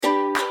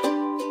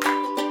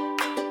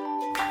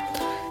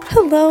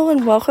Hello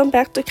and welcome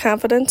back to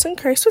Confidence in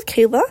Christ with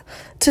Kayla.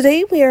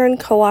 Today we are in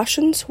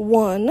Colossians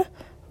 1,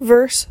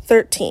 verse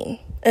 13.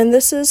 And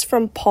this is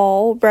from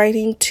Paul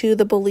writing to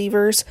the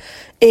believers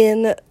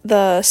in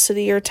the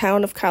city or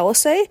town of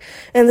Colossae.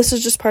 And this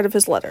is just part of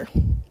his letter.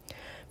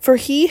 For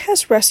he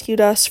has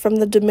rescued us from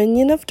the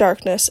dominion of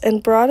darkness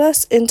and brought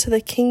us into the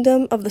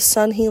kingdom of the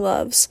Son he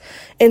loves,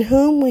 in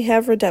whom we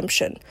have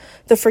redemption,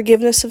 the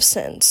forgiveness of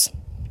sins.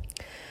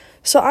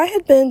 So I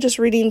had been just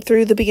reading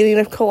through the beginning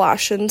of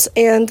Colossians,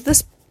 and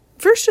this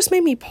verse just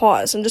made me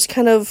pause and just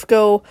kind of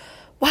go,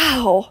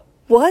 wow,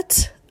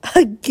 what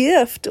a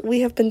gift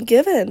we have been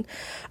given.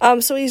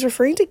 So he's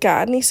referring to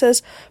God, and he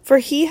says, for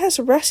he has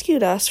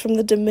rescued us from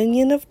the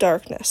dominion of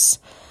darkness.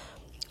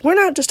 We're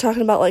not just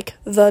talking about like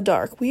the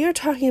dark. We are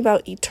talking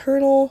about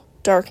eternal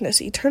darkness,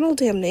 eternal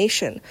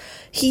damnation.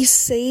 He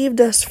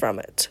saved us from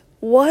it.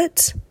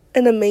 What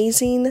an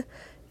amazing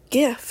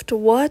gift.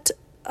 What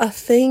a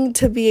thing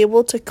to be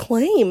able to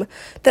claim,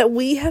 that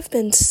we have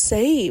been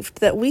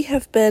saved, that we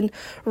have been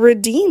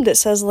redeemed, it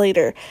says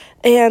later,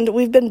 and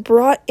we've been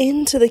brought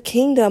into the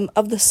kingdom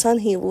of the Son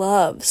he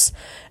loves.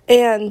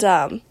 And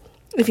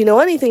if you know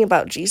anything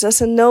about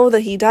Jesus and know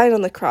that he died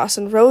on the cross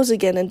and rose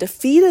again and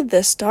defeated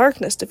this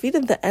darkness,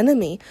 defeated the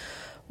enemy,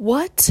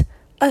 what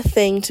a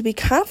thing to be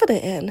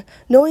confident in,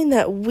 knowing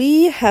that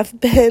we have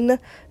been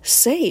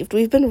saved.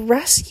 We've been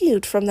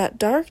rescued from that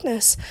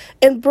darkness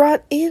and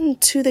brought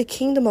into the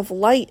kingdom of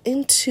light,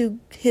 into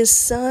his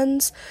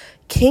Son's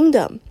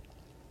kingdom.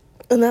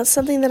 And that's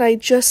something that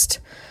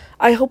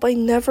I hope I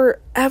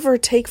never, ever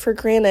take for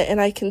granted, and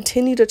I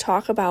continue to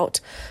talk about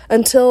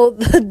until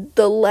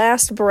the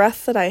last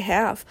breath that I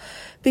have.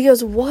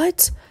 Because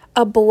what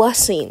a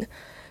blessing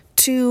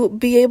to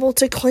be able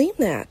to claim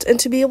that and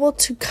to be able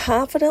to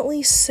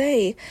confidently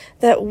say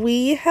that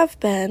we have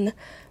been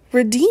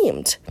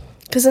redeemed.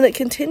 Because then it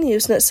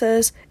continues and it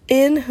says,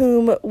 in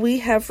whom we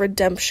have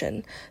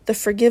redemption, the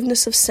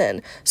forgiveness of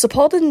sin. So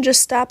Paul didn't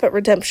just stop at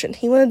redemption.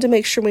 He wanted to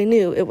make sure we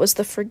knew it was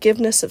the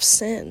forgiveness of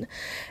sin.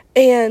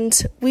 And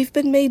we've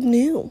been made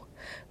new.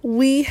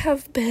 We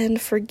have been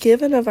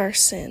forgiven of our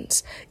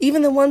sins,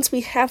 even the ones we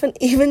haven't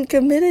even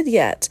committed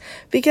yet,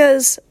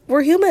 because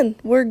we're human.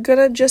 We're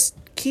gonna just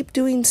keep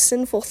doing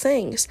sinful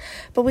things,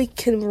 but we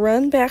can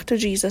run back to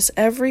Jesus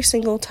every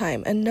single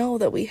time and know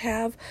that we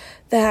have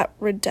that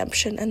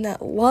redemption and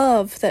that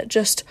love that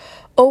just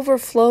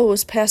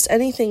overflows past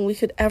anything we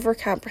could ever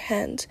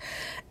comprehend.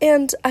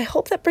 And I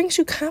hope that brings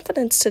you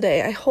confidence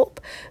today. I hope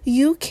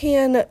you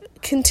can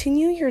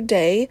continue your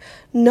day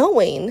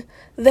knowing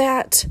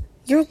that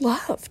you're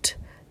loved,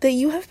 that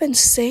you have been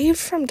saved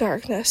from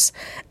darkness,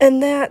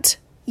 and that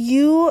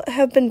you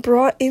have been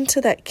brought into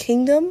that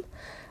kingdom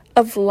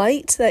of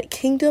light, that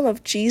kingdom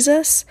of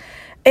Jesus,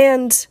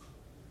 and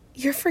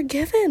you're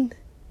forgiven.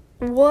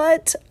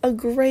 What a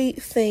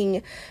great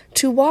thing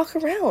to walk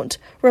around,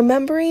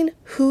 remembering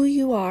who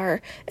you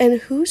are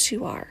and whose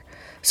you are.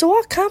 So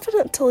walk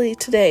confidently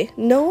today.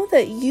 Know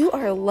that you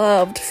are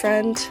loved,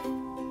 friend.